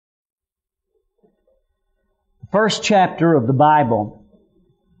First chapter of the Bible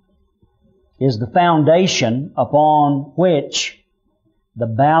is the foundation upon which the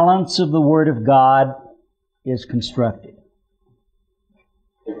balance of the Word of God is constructed.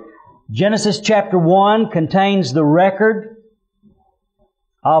 Genesis chapter 1 contains the record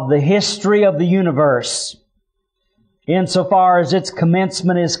of the history of the universe insofar as its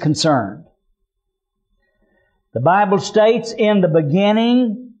commencement is concerned. The Bible states, in the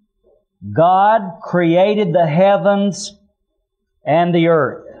beginning, God created the heavens and the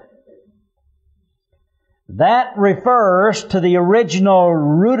earth. That refers to the original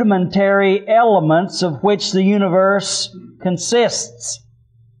rudimentary elements of which the universe consists.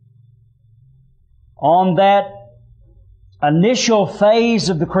 On that initial phase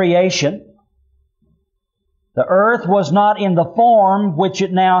of the creation, the earth was not in the form which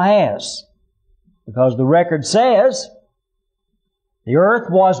it now has, because the record says the earth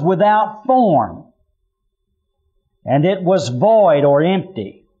was without form, and it was void or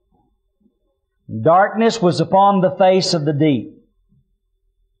empty. Darkness was upon the face of the deep.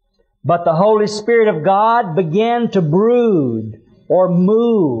 But the Holy Spirit of God began to brood or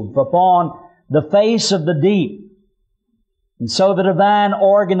move upon the face of the deep. And so the divine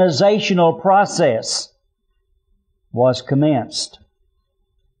organizational process was commenced.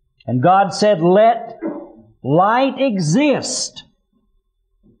 And God said, "Let light exist."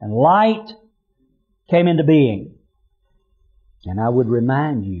 And light came into being. And I would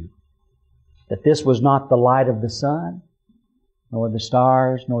remind you that this was not the light of the sun, nor the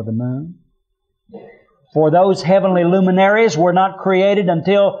stars, nor the moon. For those heavenly luminaries were not created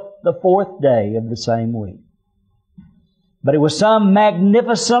until the fourth day of the same week. But it was some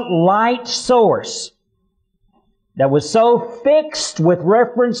magnificent light source that was so fixed with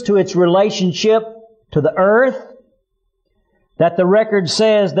reference to its relationship to the earth that the record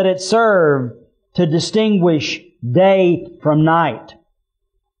says that it served to distinguish day from night.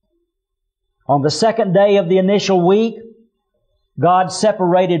 On the second day of the initial week, God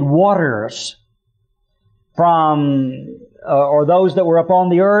separated waters from, or those that were upon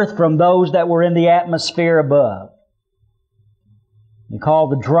the earth from those that were in the atmosphere above. He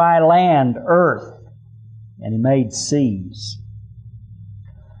called the dry land earth, and He made seas.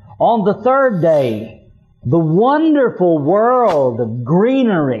 On the third day, the wonderful world of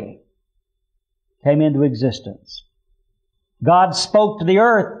greenery came into existence. God spoke to the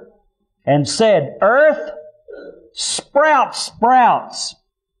earth and said, "Earth, sprout sprouts."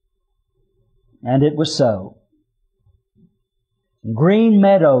 And it was so. Green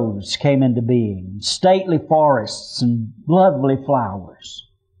meadows came into being, stately forests and lovely flowers.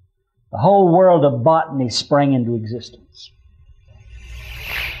 The whole world of botany sprang into existence.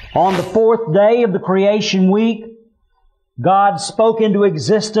 On the fourth day of the creation week, God spoke into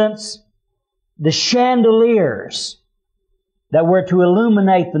existence the chandeliers that were to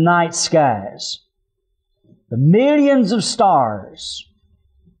illuminate the night skies, the millions of stars,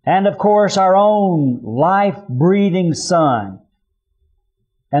 and of course our own life-breathing sun,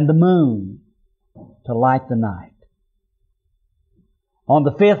 and the moon to light the night. On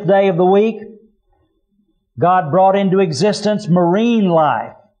the fifth day of the week, God brought into existence marine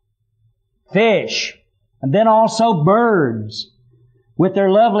life, fish, and then also birds with their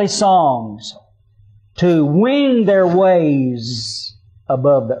lovely songs to wing their ways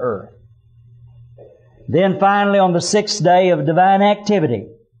above the earth. Then finally, on the sixth day of divine activity,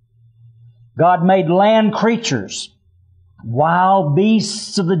 God made land creatures, wild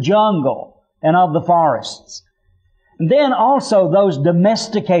beasts of the jungle and of the forests. And then also those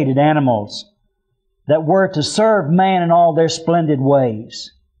domesticated animals that were to serve man in all their splendid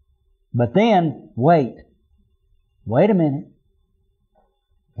ways. But then, wait a minute.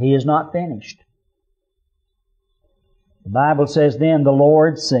 He is not finished. The Bible says, "Then the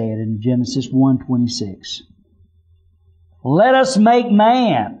Lord said," in Genesis 1:26, "Let us make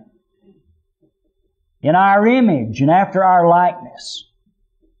man in our image and after our likeness,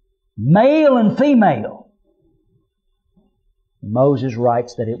 male and female." Moses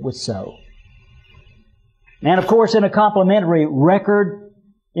writes that it was so. And of course, in a complementary record,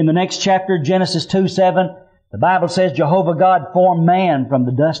 in the next chapter, Genesis 2:7, the Bible says Jehovah God formed man from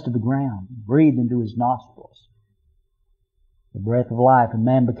the dust of the ground, breathed into his nostrils the breath of life, and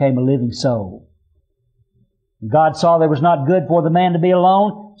man became a living soul. And God saw that it was not good for the man to be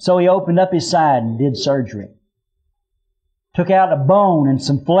alone, so He opened up his side and did surgery. Took out a bone and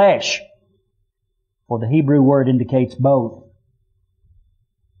some flesh, for the Hebrew word indicates both.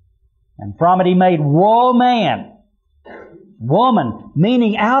 And from it He made woman,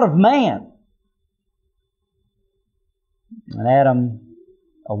 meaning out of man. And Adam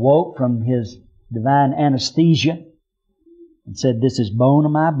awoke from his divine anesthesia and said, "This is bone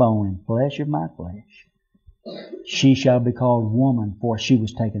of my bone and flesh of my flesh. She shall be called woman, for she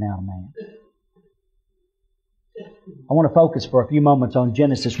was taken out of man." I want to focus for a few moments on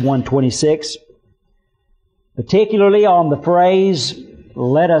Genesis 1:26, particularly on the phrase,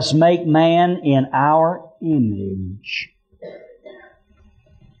 "Let us make man in our image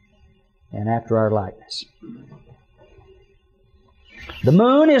and after our likeness." The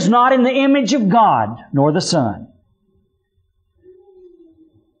moon is not in the image of God, nor the sun.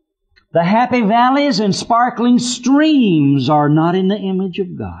 The happy valleys and sparkling streams are not in the image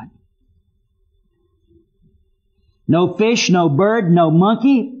of God. No fish, no bird, no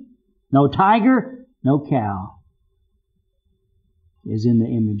monkey, no tiger, no cow is in the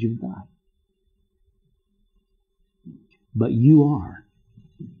image of God. But you are,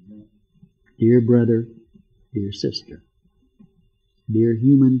 dear brother, dear sister, dear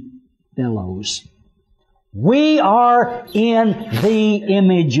human fellows. We are in the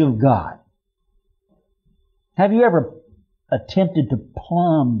image of God. Have you ever attempted to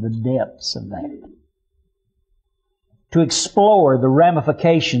plumb the depths of that? To explore the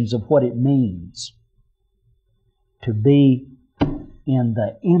ramifications of what it means to be in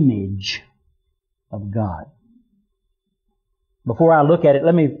the image of God. Before I look at it,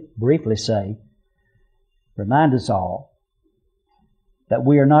 let me briefly remind us all, that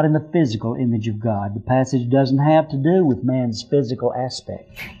we are not in the physical image of God. The passage doesn't have to do with man's physical aspect,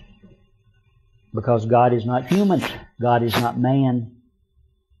 because God is not human. God is not man.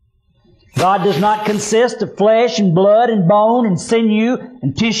 God does not consist of flesh and blood and bone and sinew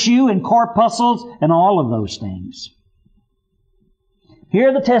and tissue and corpuscles and all of those things.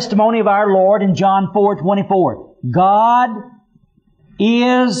 Hear the testimony of our Lord in John 4:24. God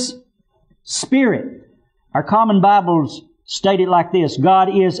is Spirit. Our common Bibles state it like this: God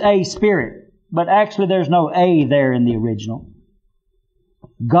is a Spirit. But actually there's no "a" there in the original.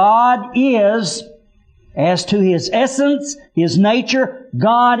 God is, as to His essence, His nature,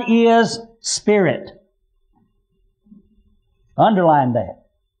 God is Spirit. Underline that.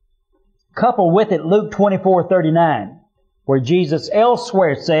 Couple with it Luke 24:39, where Jesus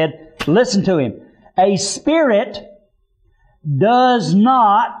elsewhere said, listen to Him, "A spirit does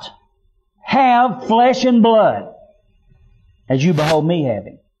not have flesh and blood, as you behold me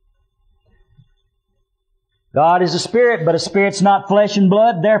having." God is a spirit, but a spirit's not flesh and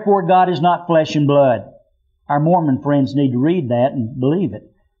blood. Therefore, God is not flesh and blood. Our Mormon friends need to read that and believe it,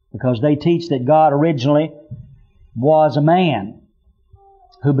 because they teach that God originally was a man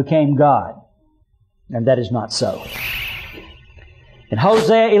who became God. And that is not so. In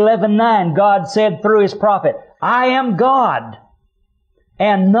Hosea 11:9, God said through His prophet, "I am God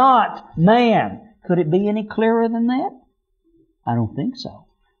and not man." Could it be any clearer than that? I don't think so.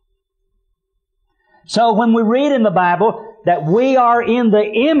 So when we read in the Bible that we are in the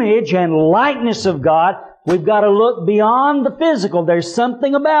image and likeness of God, we've got to look beyond the physical. There's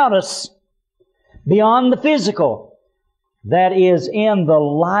something about us beyond the physical that is in the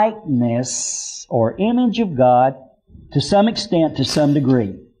likeness or image of God to some extent, to some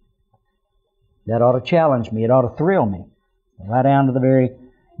degree. That ought to challenge me. It ought to thrill me right down to the very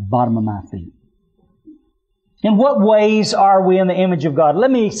bottom of my feet. In what ways are we in the image of God?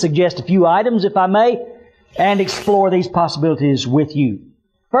 Let me suggest a few items, if I may, and explore these possibilities with you.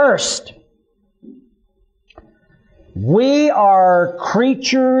 First, we are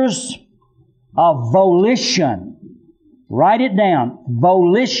creatures of volition. Write it down.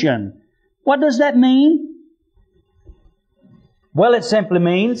 Volition. What does that mean? Well, it simply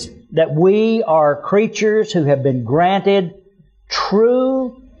means that we are creatures who have been granted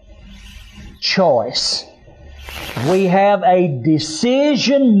true choice. We have a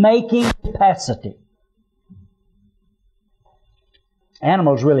decision-making capacity.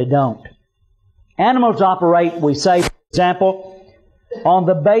 Animals really don't. Animals operate, we say, for example, on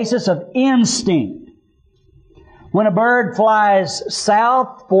the basis of instinct. When a bird flies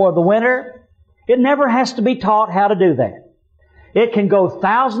south for the winter, it never has to be taught how to do that. It can go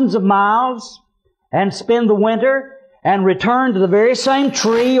thousands of miles and spend the winter and return to the very same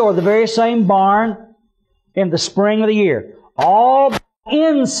tree or the very same barn in the spring of the year. All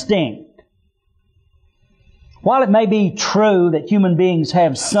instinct. While it may be true that human beings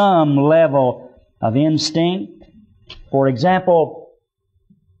have some level of instinct, for example,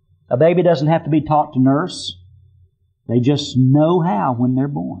 a baby doesn't have to be taught to nurse. They just know how when they're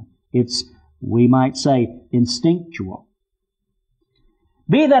born. It's, we might say, instinctual.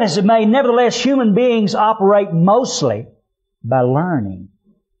 Be that as it may, nevertheless, human beings operate mostly by learning.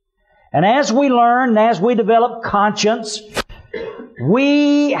 And as we learn, as we develop conscience,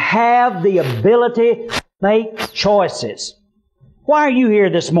 We have the ability to make choices. Why are you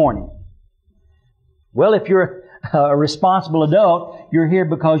here this morning? Well, if you're a responsible adult, you're here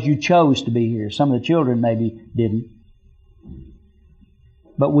because you chose to be here. Some of the children maybe didn't.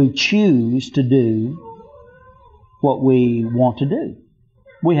 But we choose to do what we want to do.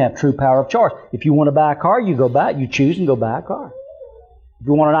 We have true power of choice. If you want to buy a car, you go buy it. You choose and go buy a car. If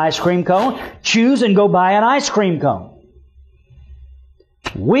you want an ice cream cone, choose and go buy an ice cream cone.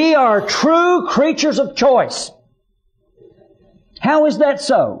 We are true creatures of choice. How is that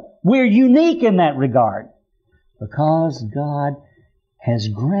so? We're unique in that regard. Because God has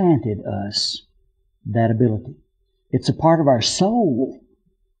granted us that ability. It's a part of our soul.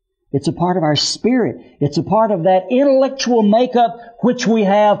 It's a part of our spirit. It's a part of that intellectual makeup which we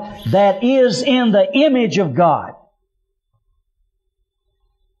have that is in the image of God.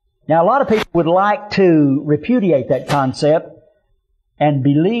 Now, a lot of people would like to repudiate that concept and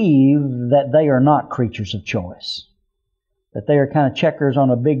believe that they are not creatures of choice. That they are kind of checkers on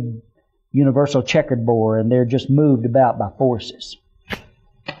a big universal checkered board and they're just moved about by forces.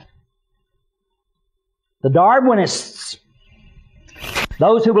 The Darwinists,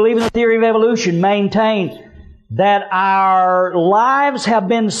 those who believe in the theory of evolution, maintain that our lives have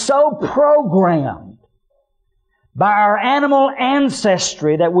been so programmed by our animal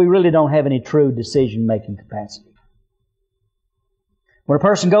ancestry that we really don't have any true decision-making capacity. When a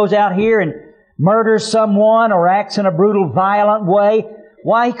person goes out here and murders someone or acts in a brutal, violent way,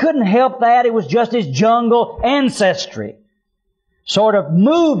 why, he couldn't help that. It was just his jungle ancestry sort of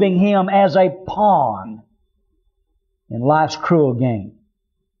moving him as a pawn in life's cruel game.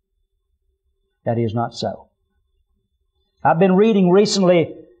 That is not so. I've been reading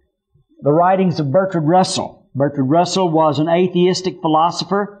recently the writings of Bertrand Russell. Bertrand Russell was an atheistic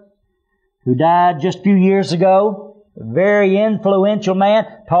philosopher who died just a few years ago. A very influential man,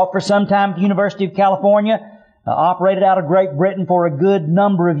 taught for some time at the University of California, operated out of Great Britain for a good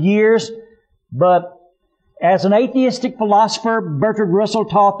number of years. But as an atheistic philosopher, Bertrand Russell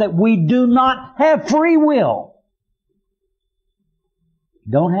taught that we do not have free will.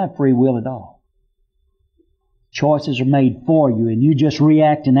 Don't have free will at all. Choices are made for you and you just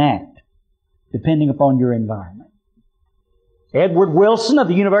react and act depending upon your environment. Edward Wilson of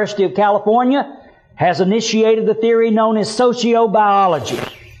the University of California has initiated the theory known as sociobiology.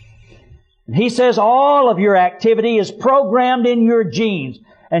 And he says all of your activity is programmed in your genes.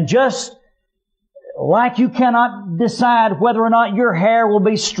 And just like you cannot decide whether or not your hair will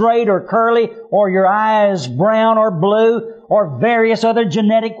be straight or curly, or your eyes brown or blue, or various other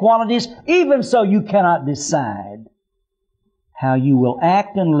genetic qualities, even so you cannot decide how you will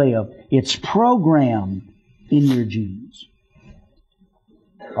act and live. It's programmed in your genes.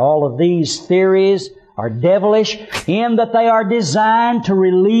 All of these theories are devilish in that they are designed to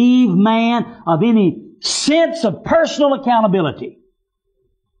relieve man of any sense of personal accountability.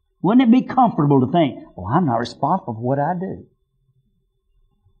 Wouldn't it be comfortable to think, well, I'm not responsible for what I do?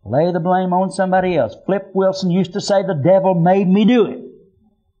 Lay the blame on somebody else. Flip Wilson used to say, the devil made me do it.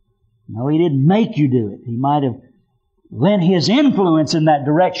 No, he didn't make you do it. He might have lent his influence in that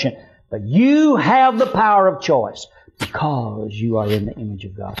direction. But you have the power of choice because you are in the image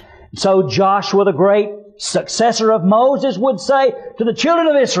of God. So Joshua, the great successor of Moses, would say to the children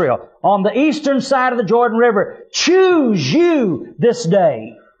of Israel on the eastern side of the Jordan River, choose you this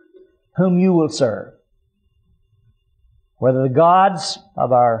day whom you will serve. Whether the gods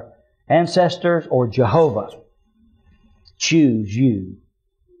of our ancestors or Jehovah, choose you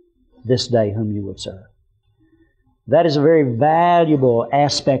this day whom you will serve. That is a very valuable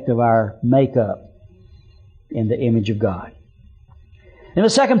aspect of our makeup in the image of God. In the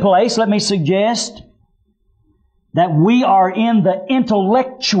second place, let me suggest that we are in the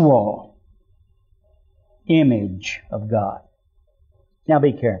intellectual image of God. Now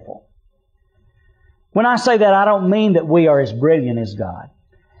be careful. When I say that, I don't mean that we are as brilliant as God.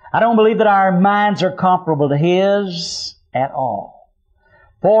 I don't believe that our minds are comparable to His at all.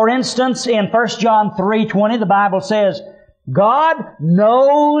 For instance, in 1 John 3:20, the Bible says, God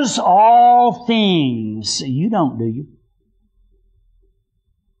knows all things. You don't, do you?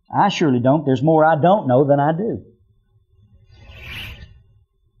 I surely don't. There's more I don't know than I do.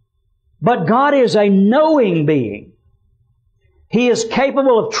 But God is a knowing being. He is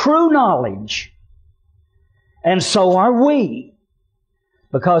capable of true knowledge. And so are we,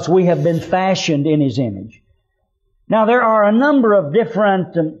 because we have been fashioned in His image. Now, there are a number of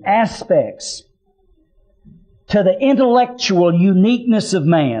different aspects to the intellectual uniqueness of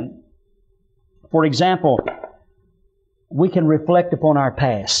man. For example, we can reflect upon our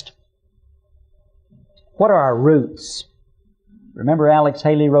past. What are our roots? Remember Alex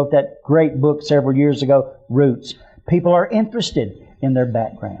Haley wrote that great book several years ago, Roots. People are interested in their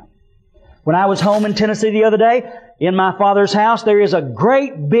background. When I was home in Tennessee the other day, in my father's house, there is a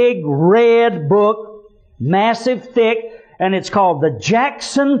great big red book, massive, thick, and it's called The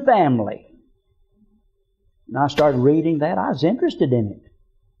Jackson Family. And I started reading that. I was interested in it.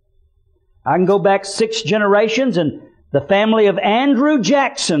 I can go back 6 generations, and the family of Andrew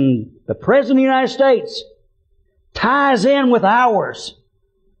Jackson, the President of the United States, ties in with ours.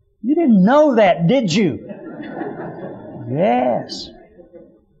 You didn't know that, did you? Yes.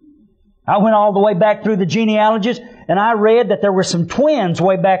 I went all the way back through the genealogies, and I read that there were some twins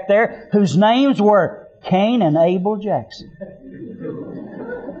way back there whose names were Cain and Abel Jackson.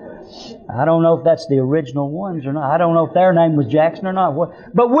 I don't know if that's the original ones or not. I don't know if their name was Jackson or not.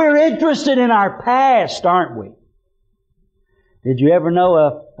 But we're interested in our past, aren't we? Did you ever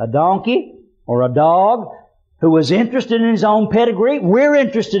know a donkey or a dog who was interested in his own pedigree? We're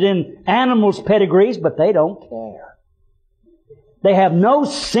interested in animals' pedigrees, but they don't care. They have no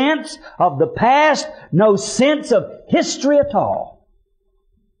sense of the past, no sense of history at all.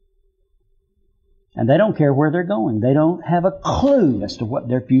 And they don't care where they're going. They don't have a clue as to what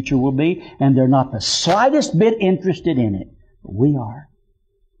their future will be, and they're not the slightest bit interested in it. But we are.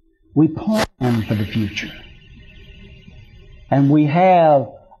 We plan for the future. And we have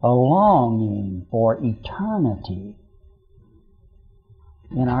a longing for eternity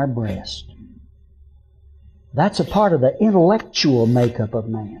in our breast. That's a part of the intellectual makeup of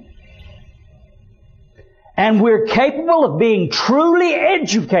man. And we're capable of being truly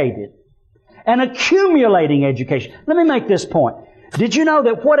educated and accumulating education. Let me make this point. Did you know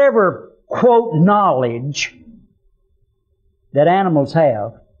that whatever, quote, knowledge that animals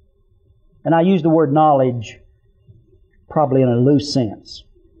have, and I use the word knowledge probably in a loose sense,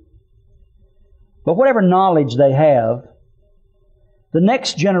 but whatever knowledge they have, the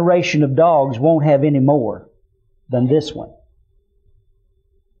next generation of dogs won't have any more than this one.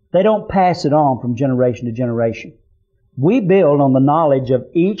 They don't pass it on from generation to generation. We build on the knowledge of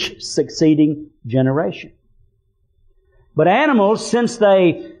each succeeding generation. But animals, since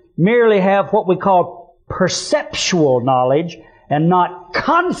they merely have what we call perceptual knowledge and not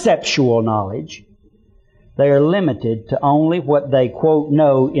conceptual knowledge, they are limited to only what they, quote,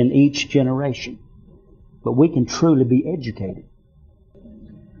 know in each generation. But we can truly be educated.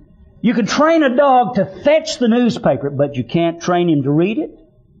 You can train a dog to fetch the newspaper, but you can't train him to read it,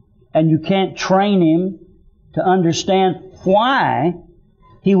 and you can't train him to understand why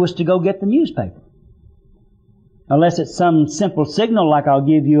he was to go get the newspaper. Unless it's some simple signal like I'll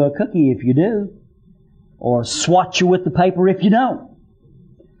give you a cookie if you do, or swat you with the paper if you don't.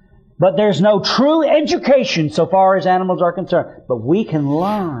 But there's no true education so far as animals are concerned. But we can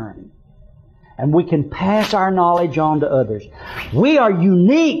learn, and we can pass our knowledge on to others. We are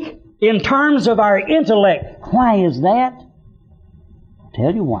unique in terms of our intellect. Why is that? I'll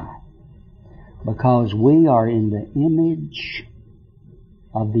tell you why. Because we are in the image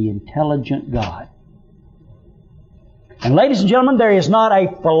of the intelligent God. And ladies and gentlemen, there is not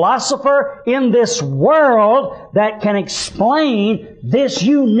a philosopher in this world that can explain this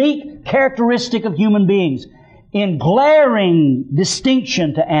unique characteristic of human beings in glaring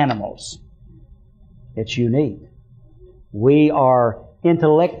distinction to animals. It's unique. We are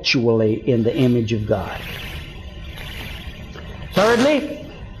intellectually in the image of God. Thirdly,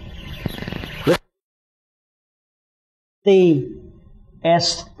 the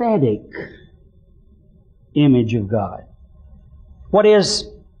aesthetic image of God. What is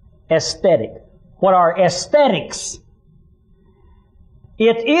aesthetic? What are aesthetics?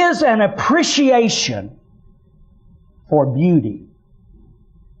 It is an appreciation for beauty.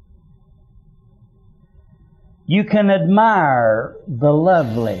 You can admire the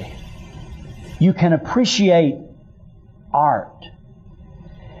lovely. You can appreciate art.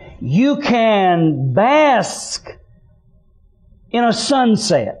 You can bask in a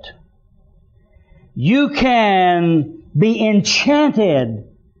sunset. You can be enchanted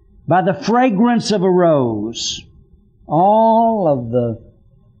by the fragrance of a rose. All of the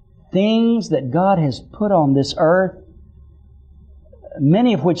things that God has put on this earth,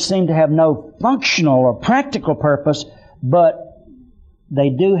 many of which seem to have no functional or practical purpose, but they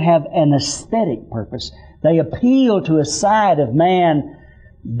do have an aesthetic purpose. They appeal to a side of man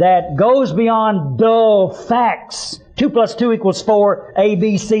that goes beyond dull facts. 2 + 2 = 4, A,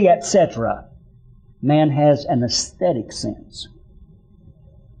 B, C, etc. Man has an aesthetic sense.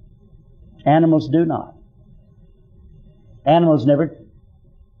 Animals do not. Animals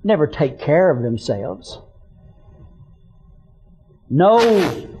never take care of themselves. No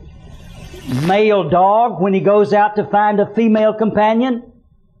male dog, when he goes out to find a female companion,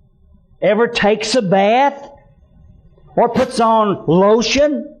 ever takes a bath, or puts on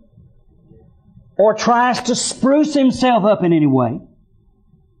lotion, or tries to spruce himself up in any way?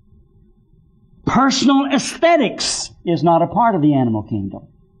 Personal aesthetics is not a part of the animal kingdom.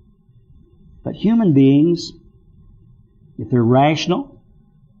 But human beings, if they're rational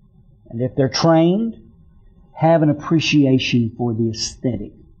and if they're trained, have an appreciation for the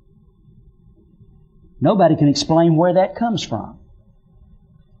aesthetic. Nobody can explain where that comes from.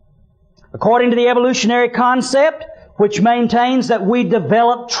 According to the evolutionary concept, which maintains that we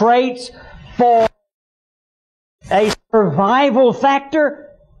develop traits for a survival factor,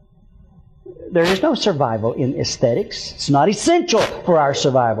 there is no survival in aesthetics. It's not essential for our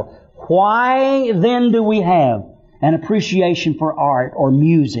survival. Why then do we have an appreciation for art or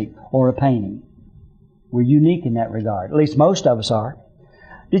music or a painting? We're unique in that regard. At least most of us are.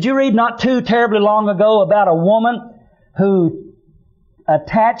 Did you read not too terribly long ago about a woman who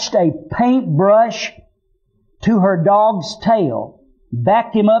attached a paintbrush to her dog's tail,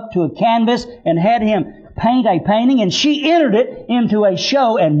 backed him up to a canvas, and had him paint a painting, and she entered it into a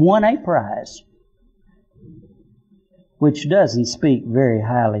show and won a prize? Which doesn't speak very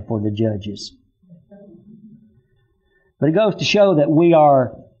highly for the judges. But it goes to show that we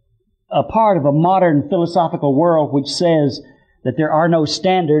are a part of a modern philosophical world which says that there are no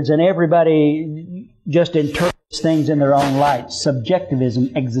standards and everybody just interprets things in their own light. Subjectivism,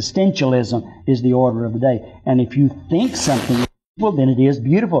 existentialism is the order of the day. And if you think something, well, then it is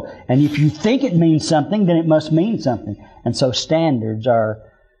beautiful. And if you think it means something, then it must mean something. And so standards are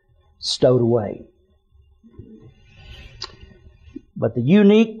stowed away. But the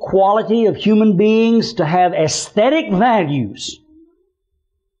unique quality of human beings to have aesthetic values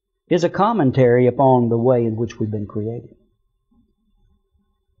is a commentary upon the way in which we've been created.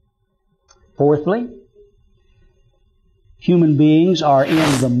 Fourthly, human beings are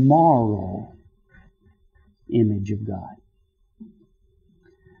in the moral image of God.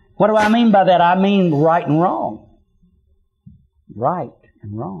 What do I mean by that? I mean right and wrong. Right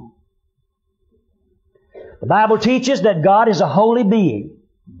and wrong. The Bible teaches that God is a holy being.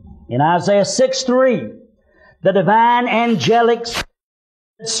 In Isaiah 6:3, the divine angelic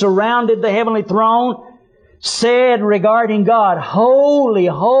surrounded the heavenly throne said regarding God, "Holy,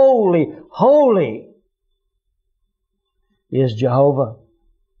 holy, holy is Jehovah,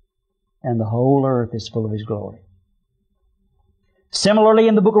 and the whole earth is full of His glory." Similarly,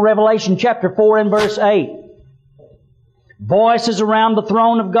 in the book of Revelation, chapter 4 and verse 8, voices around the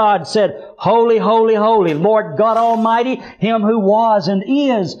throne of God said, "Holy, holy, holy, Lord God Almighty, Him who was and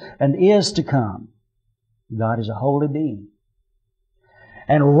is to come." God is a holy being.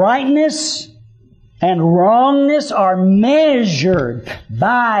 And rightness and wrongness are measured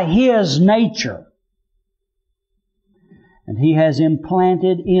by His nature. And He has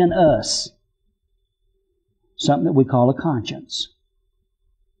implanted in us something that we call a conscience.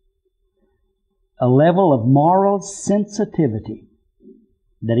 A level of moral sensitivity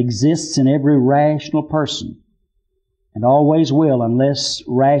that exists in every rational person and always will unless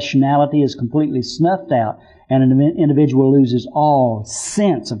rationality is completely snuffed out and an individual loses all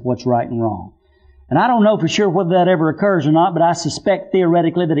sense of what's right and wrong. And I don't know for sure whether that ever occurs or not, but I suspect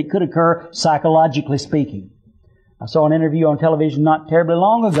theoretically that it could occur psychologically speaking. I saw an interview on television not terribly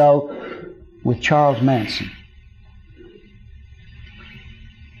long ago with Charles Manson.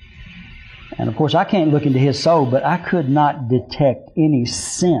 And of course, I can't look into his soul, but I could not detect any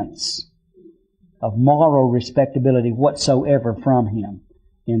sense of moral respectability whatsoever from him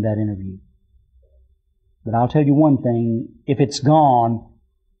in that interview. But I'll tell you one thing, if it's gone,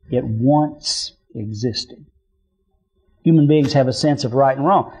 it once existed. Human beings have a sense of right and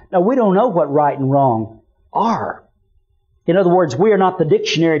wrong. Now, we don't know what right and wrong are. In other words, we are not the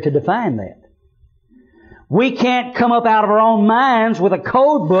dictionary to define that. We can't come up out of our own minds with a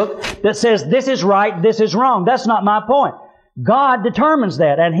code book that says this is right, this is wrong. That's not my point. God determines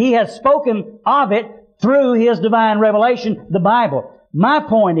that, and He has spoken of it through His divine revelation, the Bible. My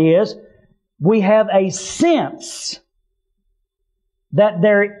point is, we have a sense that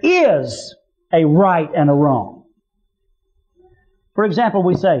there is a right and a wrong. For example,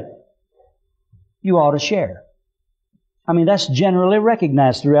 we say, you ought to share. I mean, that's generally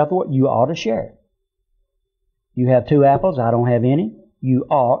recognized throughout the world. You ought to share. You have 2 apples, I don't have any. You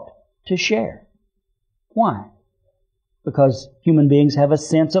ought to share. Why? Because human beings have a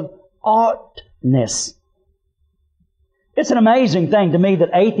sense of oughtness. It's an amazing thing to me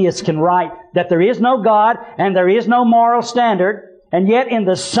that atheists can write that there is no God and there is no moral standard, and yet in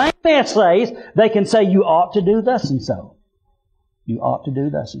the same essays they can say you ought to do thus and so. You ought to do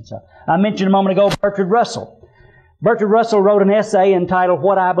thus and so. I mentioned a moment ago Bertrand Russell. Bertrand Russell wrote an essay entitled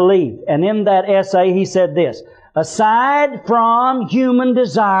What I Believe. And in that essay he said this: aside from human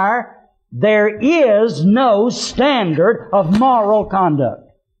desire, there is no standard of moral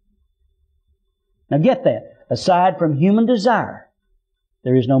conduct. Now get that. Aside from human desire,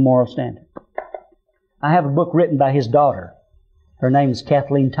 there is no moral standard. I have a book written by his daughter. Her name is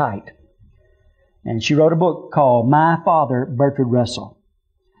Kathleen Tite. And she wrote a book called My Father, Bertrand Russell.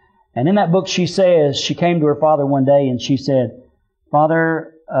 And in that book she says, she came to her father one day and she said,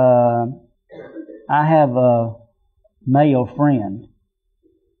 Father, I have a male friend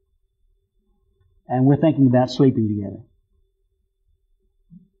and we're thinking about sleeping together.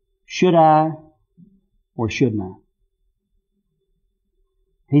 Should I or shouldn't I?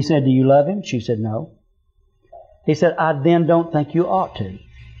 He said, do you love him? She said, no. He said, I then don't think you ought to.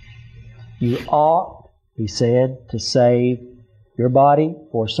 You ought, he said, to save your body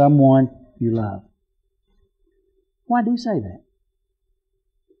for someone you love. Why do you say that?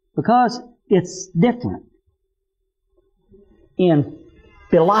 Because it's different. In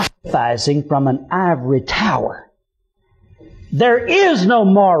philosophizing from an ivory tower, there is no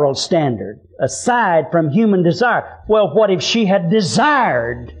moral standard aside from human desire. Well, what if she had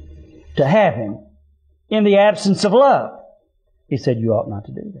desired to have him in the absence of love? He said, you ought not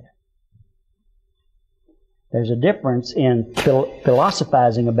to do that. There's a difference in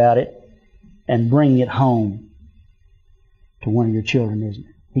philosophizing about it and bringing it home to one of your children, isn't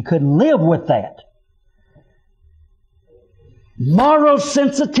it? He couldn't live with that. Moral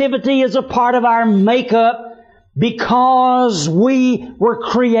sensitivity is a part of our makeup because we were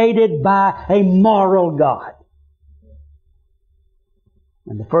created by a moral God.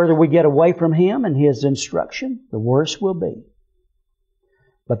 And the further we get away from Him and His instruction, the worse we'll be.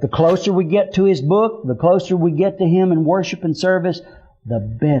 But the closer we get to His book, the closer we get to Him in worship and service, the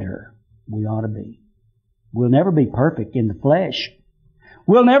better we ought to be. We'll never be perfect in the flesh.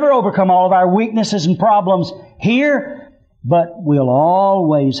 We'll never overcome all of our weaknesses and problems here, but we'll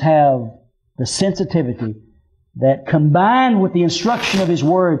always have the sensitivity that, combined with the instruction of His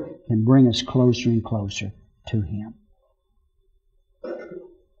Word, can bring us closer and closer to Him.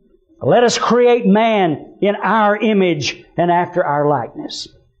 Let us create man in our image and after our likeness.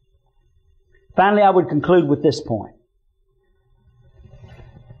 Finally, I would conclude with this point.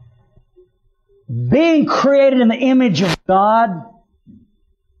 Being created in the image of God,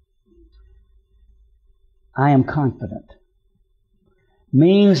 I am confident,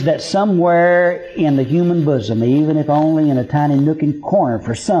 means that somewhere in the human bosom, even if only in a tiny nook and corner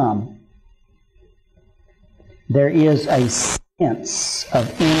for some, there is a sense of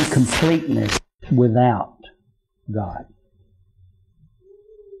incompleteness without God.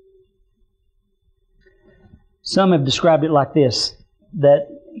 Some have described it like this, that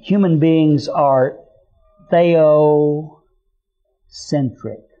human beings are theocentric,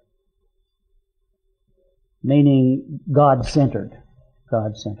 meaning God-centered.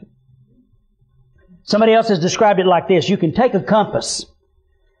 God-centered. Somebody else has described it like this. You can take a compass,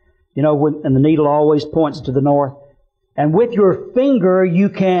 and the needle always points to the north, and with your finger you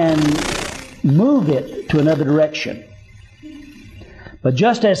can move it to another direction. But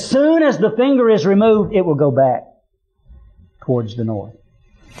just as soon as the finger is removed, it will go back towards the north.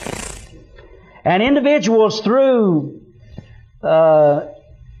 And individuals, through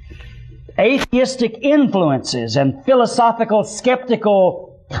atheistic influences and philosophical,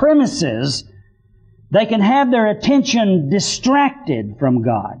 skeptical premises, they can have their attention distracted from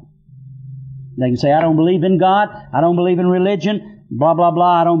God. They can say, I don't believe in God, I don't believe in religion, blah, blah,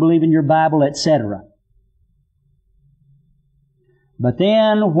 blah, I don't believe in your Bible, etc. But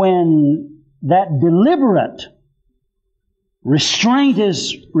then when that deliberate restraint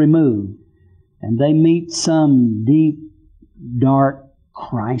is removed and they meet some deep, dark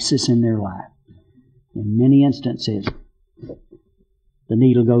crisis in their life, in many instances, the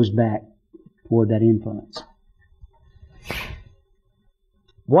needle goes back toward that influence.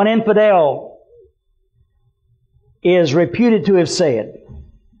 One infidel is reputed to have said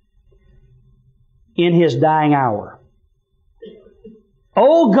in his dying hour,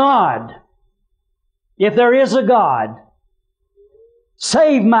 "O God, if there is a God,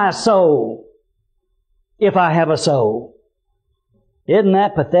 save my soul if I have a soul." Isn't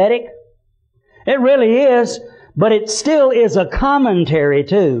that pathetic? It really is, but it still is a commentary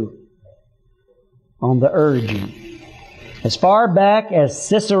too on the urging. As far back as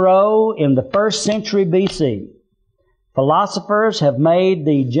Cicero in the 1st century BC, philosophers have made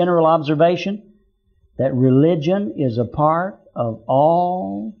the general observation that religion is a part of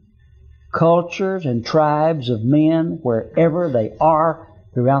all cultures and tribes of men wherever they are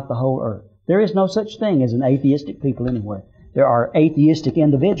throughout the whole earth. There is no such thing as an atheistic people anywhere. There are atheistic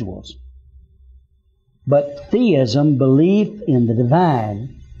individuals. But theism, belief in the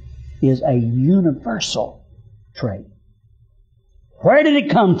divine, is a universal trait. Where did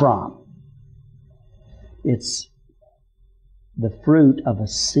it come from? It's the fruit of a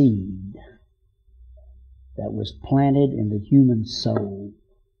seed that was planted in the human soul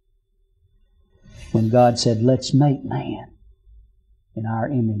when God said, let's make man in our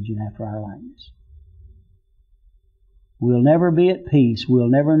image and after our likeness. We'll never be at peace. We'll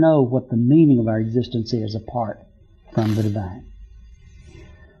never know what the meaning of our existence is apart from the divine.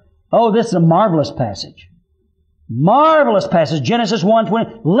 Oh, this is a marvelous passage. Marvelous passage. Genesis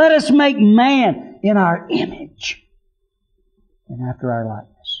 1:20. Let us make man in our image and after our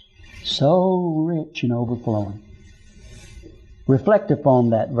likeness. So rich and overflowing. Reflect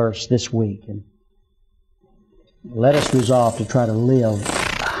upon that verse this week and let us resolve to try to live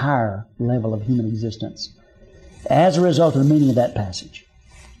a higher level of human existence as a result of the meaning of that passage.